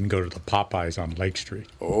team wouldn't go to the Popeyes on Lake Street.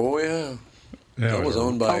 Oh, yeah. Yeah, That was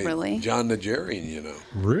owned by really? John Najarian, you know.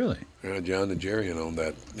 Really? Yeah, John Najarian owned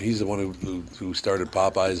that. He's the one who started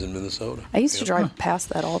Popeyes in Minnesota. I used to drive past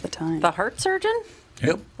that all the time. The heart surgeon?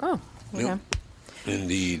 Yep. Oh, okay. Yep.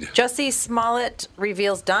 Indeed. Jussie Smollett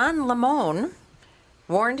reveals Don Lemon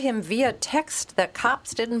warned him via text that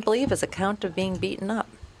cops didn't believe his account of being beaten up.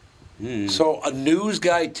 So a news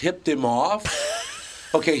guy tipped him off?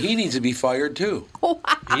 Okay, he needs to be fired too.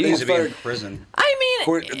 He needs to be in prison. I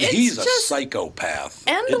mean, he's it's a just psychopath.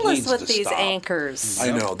 endless It needs with to these stop. anchors.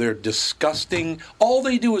 I know, they're disgusting. All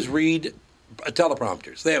they do is read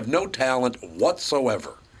teleprompters. They have no talent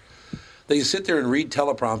whatsoever. They sit there and read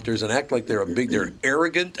teleprompters and act like they're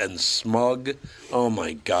arrogant and smug. Oh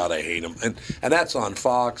my God, I hate them. And that's on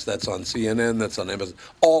Fox, that's on CNN, that's on MSN.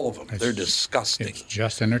 All of them. They're disgusting. It's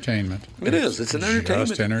just entertainment. It is. It's an entertainment.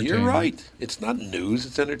 Just entertainment. You're right. It's not news.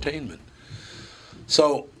 It's entertainment.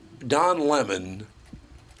 So Don Lemon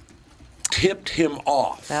tipped him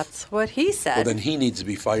off. That's what he said. Well, then he needs to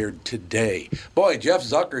be fired today. Boy, Jeff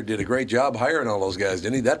Zucker did a great job hiring all those guys,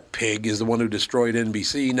 didn't he? That pig is the one who destroyed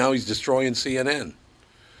NBC. Now he's destroying CNN.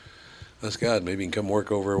 That's God. Maybe he can come work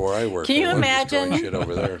over where I work. Can you I want to imagine? destroy shit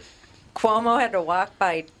over there. Cuomo had to walk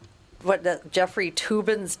by Jeffrey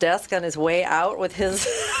Toobin's desk on his way out with his.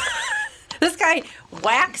 This guy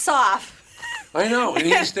whacks off. I know, and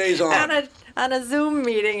he stays on. on a Zoom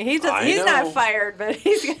meeting. He's not fired, but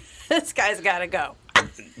this guy's got to go.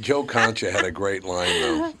 Joe Concha had a great line,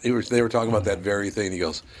 though. They were talking about that very thing. He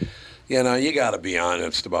goes, you know, you got to be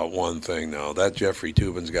honest about one thing, though. That Jeffrey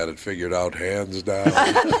Toobin's got it figured out, hands down.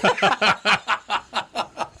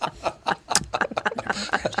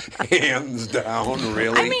 Hands down,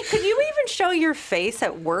 really? I mean, could you even show your face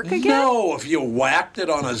at work again? No, if you whacked it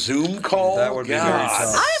on a Zoom call, That would be very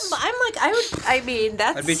tough. I'm like, I mean,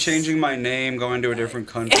 that's. I'd be changing my name, going to a different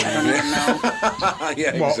country.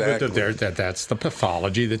 Yeah, Well, exactly. that's the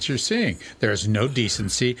pathology that you're seeing. There's no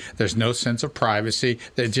decency. There's no sense of privacy.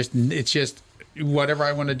 It's just whatever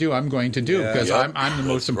I want to do, I'm going to do because I'm the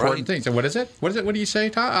most important thing. So what is it? What do you say,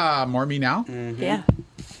 Todd? More me now? Mm-hmm. Yeah.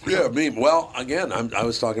 Yeah, me. Well, again, I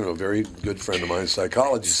was talking to a very good friend of mine,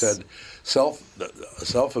 psychology, said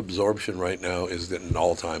self-absorption right now is at an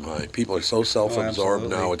all-time high. People are so self-absorbed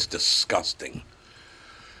now, it's disgusting.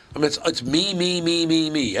 I mean, it's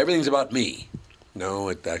me. Everything's about me. No,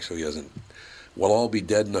 it actually isn't. We'll all be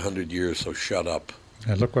dead in 100 years, so shut up.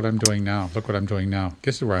 Yeah, look what I'm doing now. Look what I'm doing now.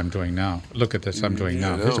 This is what I'm doing now. Look at this I'm doing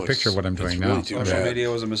now. Here's a picture of what I'm doing now. Social media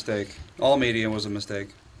was a mistake. All media was a mistake.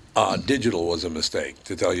 Digital was a mistake,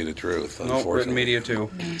 to tell you the truth. No, written media too.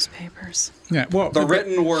 Newspapers. Yeah, well, the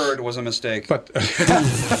written word was a mistake. But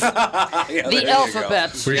the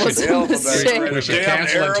alphabet was a mistake. We should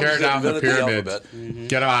cancel and tear down the pyramids.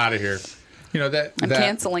 Get them out of here. You know that. I'm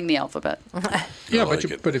canceling the alphabet. Yeah,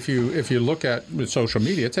 but if you look at social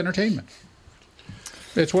media, it's entertainment.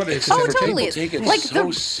 It's what it's. Oh, entertainment. totally. Like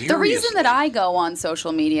the reason that I go on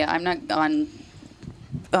social media, I'm not on.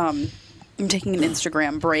 I'm taking an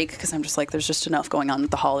Instagram break because I'm just like, there's just enough going on with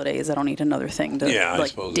the holidays. I don't need another thing to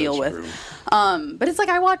deal with. But it's like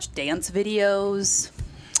I watch dance videos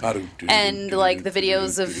and like the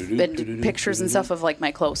videos of and pictures and stuff of like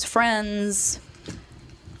my close friends,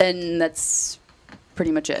 and that's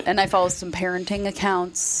pretty much it. And I follow some parenting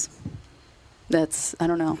accounts. That's I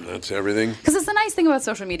don't know. That's everything. Because it's the nice thing about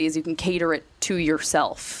social media is you can cater it to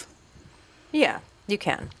yourself. Yeah, you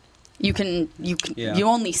can. You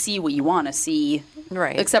only see what you want to see,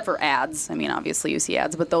 right? Except for ads. I mean, obviously you see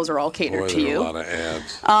ads, but those are all catered to you. A lot of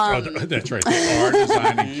ads. That's right. They are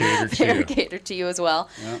designed and catered to you. Catered to you as well.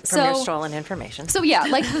 Yep. From your stolen information. So yeah,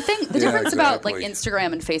 like the difference about like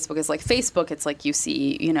Instagram and Facebook is like Facebook, it's like you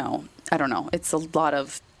see, I don't know, it's a lot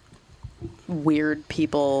of weird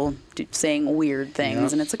people saying weird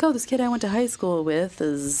things, and it's like, oh, this kid I went to high school with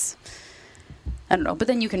is. I don't know, but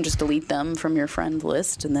then you can just delete them from your friend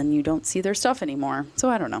list, and then you don't see their stuff anymore. So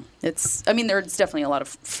I don't know. There's definitely a lot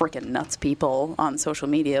of freaking nuts people on social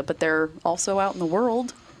media, but they're also out in the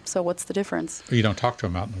world. So what's the difference? You don't talk to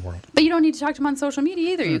them out in the world. But you don't need to talk to them on social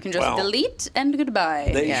media either. You can just delete and goodbye.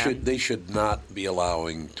 They should not be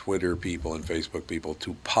allowing Twitter people and Facebook people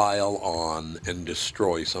to pile on and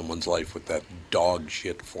destroy someone's life with that dog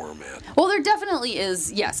shit format. Well, there definitely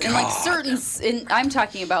is, yes. And like I'm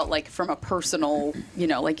talking about like from a personal,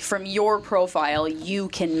 like from your profile, you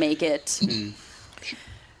can make it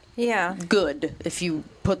good if you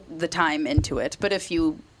put the time into it. But if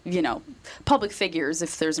you public figures,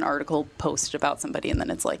 if there's an article posted about somebody and then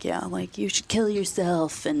it's like, like you should kill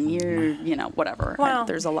yourself and you're, whatever. Well, and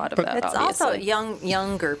there's a lot of that, it's obviously. also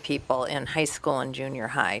younger people in high school and junior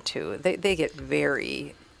high, too. They get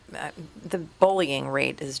very... the bullying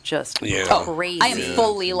rate is just crazy. I am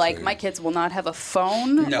fully like, my kids will not have a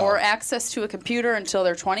phone or access to a computer until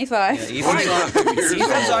they're 25. Ethan's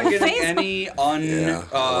not getting any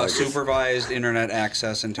unsupervised internet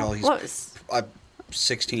access until he's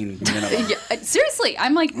 16 minimum. Seriously,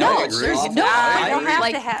 I'm like, no.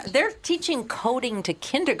 They're teaching coding to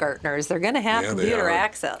kindergartners. They're going to have computer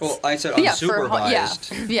access. Well, I said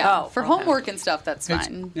unsupervised. For homework and stuff, that's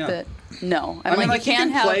fine. But no. I mean, you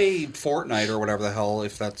can play Fortnite or whatever the hell,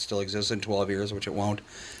 if that still exists in 12 years, which it won't.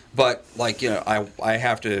 But, I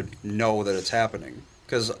have to know that it's happening.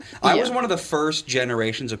 Because I was one of the first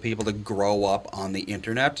generations of people to grow up on the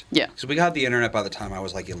internet. Yeah. Because we got the internet by the time I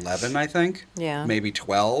was like 11, I think. Yeah. Maybe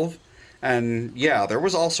 12. And there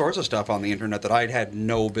was all sorts of stuff on the internet that I'd had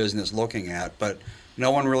no business looking at, but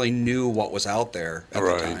no one really knew what was out there at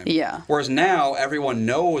the time. Yeah. Whereas now everyone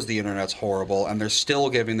knows the internet's horrible, and they're still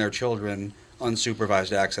giving their children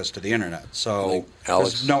unsupervised access to the internet. So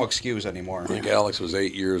there's no excuse anymore. I think Alex was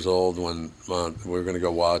 8 years old when we were going to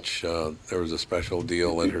go watch. There was a special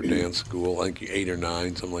deal at her dance school. I think 8 or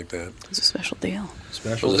 9, something like that. It was a special deal.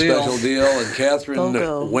 Special deal. And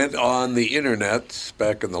Catherine went on the internet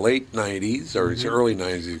back in the late 90s, or early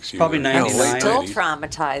 90s, excuse me. Probably 99. Still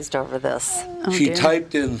traumatized over this. She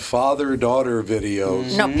typed in father-daughter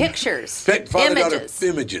videos. No, pictures. Father-daughter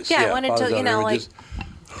images. Yeah, I wanted to,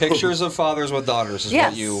 pictures of fathers with daughters is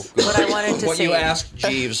what I wanted to see. You asked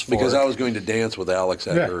Jeeves for. Because I was going to dance with Alex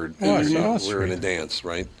at her. We were in a dance,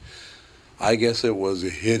 right? I guess it was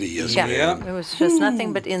hideous, man. It was just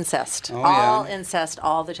nothing but incest. Incest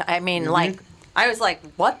all the time. I mean, I was like,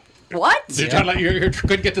 what? What? You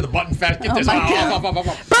couldn't get to the button fast. Get this.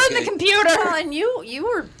 Burn the computer. Well, and you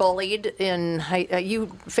were bullied in high.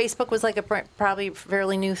 Facebook was like a probably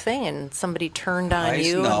fairly new thing, and somebody turned on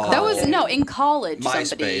you. No. That was in college.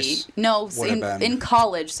 MySpace In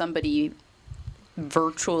college somebody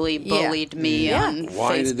virtually bullied me on Facebook.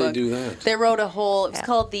 Why did they do that? They wrote a whole. It was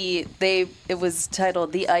called it was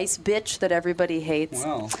titled "The Ice Bitch That Everybody Hates,"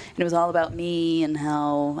 and it was all about me and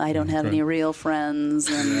how I don't have any real friends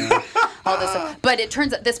and all this stuff. But it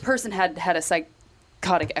turns out this person had a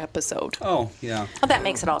psychotic episode. Oh yeah. Well, that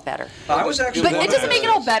makes it all better. I was actually. But it doesn't make it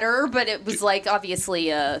all better. But it was like obviously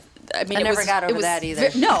a I mean, I it never was, got it over was that either.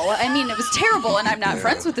 No, I mean, it was terrible, and I'm not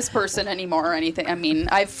friends with this person anymore or anything. I mean,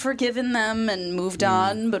 I've forgiven them and moved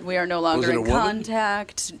on, but we are no longer it a in woman?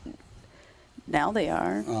 contact. Now they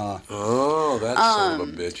are. Oh, that son of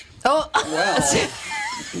a bitch. Oh, Well,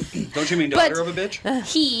 don't you mean daughter of a bitch?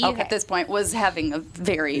 He, at this point, was having a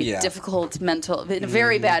very difficult in a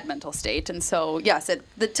very bad mental state. And so, yes, at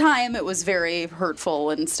the time, it was very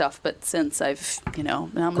hurtful and stuff. But since I've,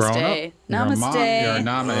 namaste.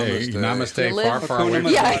 Namaste, far away.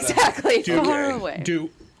 Yeah, exactly. Far away.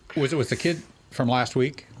 Was the kid from last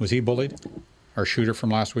week? Was he bullied? Our shooter from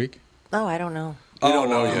last week? Oh, I don't know. We don't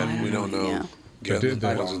know yet. We don't know. Yeah.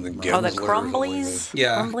 The Crumblies?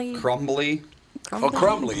 Yeah, Crumbly? Crumbly. Oh,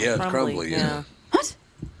 Crumbly, yeah, Crumbly, yeah. What?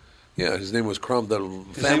 Yeah, his name was The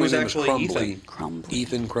His name was actually Crumbly.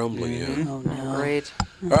 Ethan Crumbly, yeah. Oh, no. Great.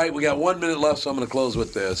 All right, we got 1 minute left, so I'm going to close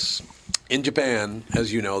with this. In Japan,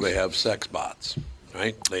 as you know, they have sex bots,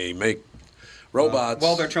 right? They make robots.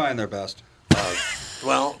 Well, they're trying their best.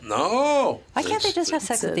 Well, no. Why can't they just have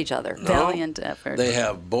sex with each other? Valiant effort. They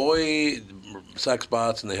have boy sex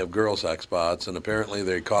bots and they have girl sex bots, and apparently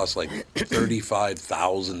they cost like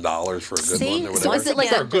 $35,000 for a good one or whatever. So is it like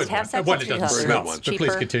For a good have sex one with that each doesn't other? smell. It's But cheaper.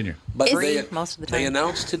 please continue. But Free most of the time. They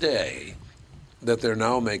announced today that they're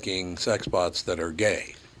now making sex bots that are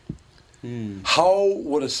gay. How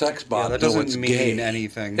would a sex bot that know doesn't it's mean gay?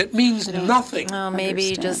 anything. It means nothing. Maybe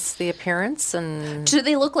understand. just the appearance and. Do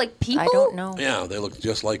they look like people? I don't know. Yeah, they look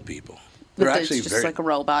just like people. But They're it's actually just very like a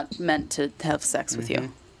robot meant to have sex with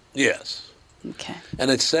you. yes. Okay.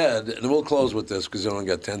 And it said, and we'll close with this because we only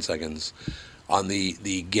got 10 seconds. On the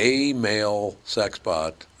gay male sex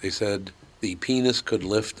bot, they said the penis could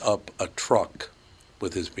lift up a truck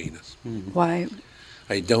with his penis. Why?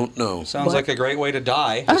 I don't know. Sounds like a great way to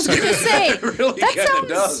die. I was going to say, It really that kind of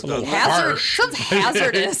does. sounds doesn't it? sounds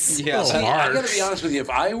hazardous. Yeah. See, I got to be honest with you. If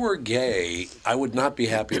I were gay, I would not be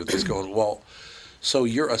happy with this going, well, so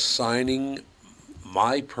you're assigning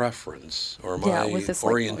my preference or my with this,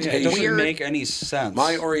 orientation. It doesn't make any sense.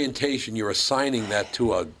 My orientation, you're assigning that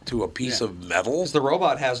to a piece of metal. Because the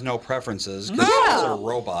robot has no preferences. Because it's a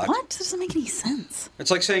robot. What? That doesn't make any sense. It's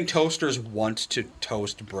like saying toasters want to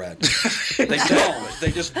toast bread. They don't.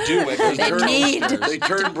 They just do it. 'cause they're toasters. They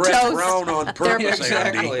turn bread toast. brown on purpose,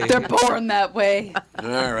 Exactly. Andy. They're born that way.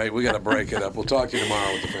 All right, we got to break it up. We'll talk to you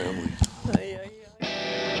tomorrow with the family.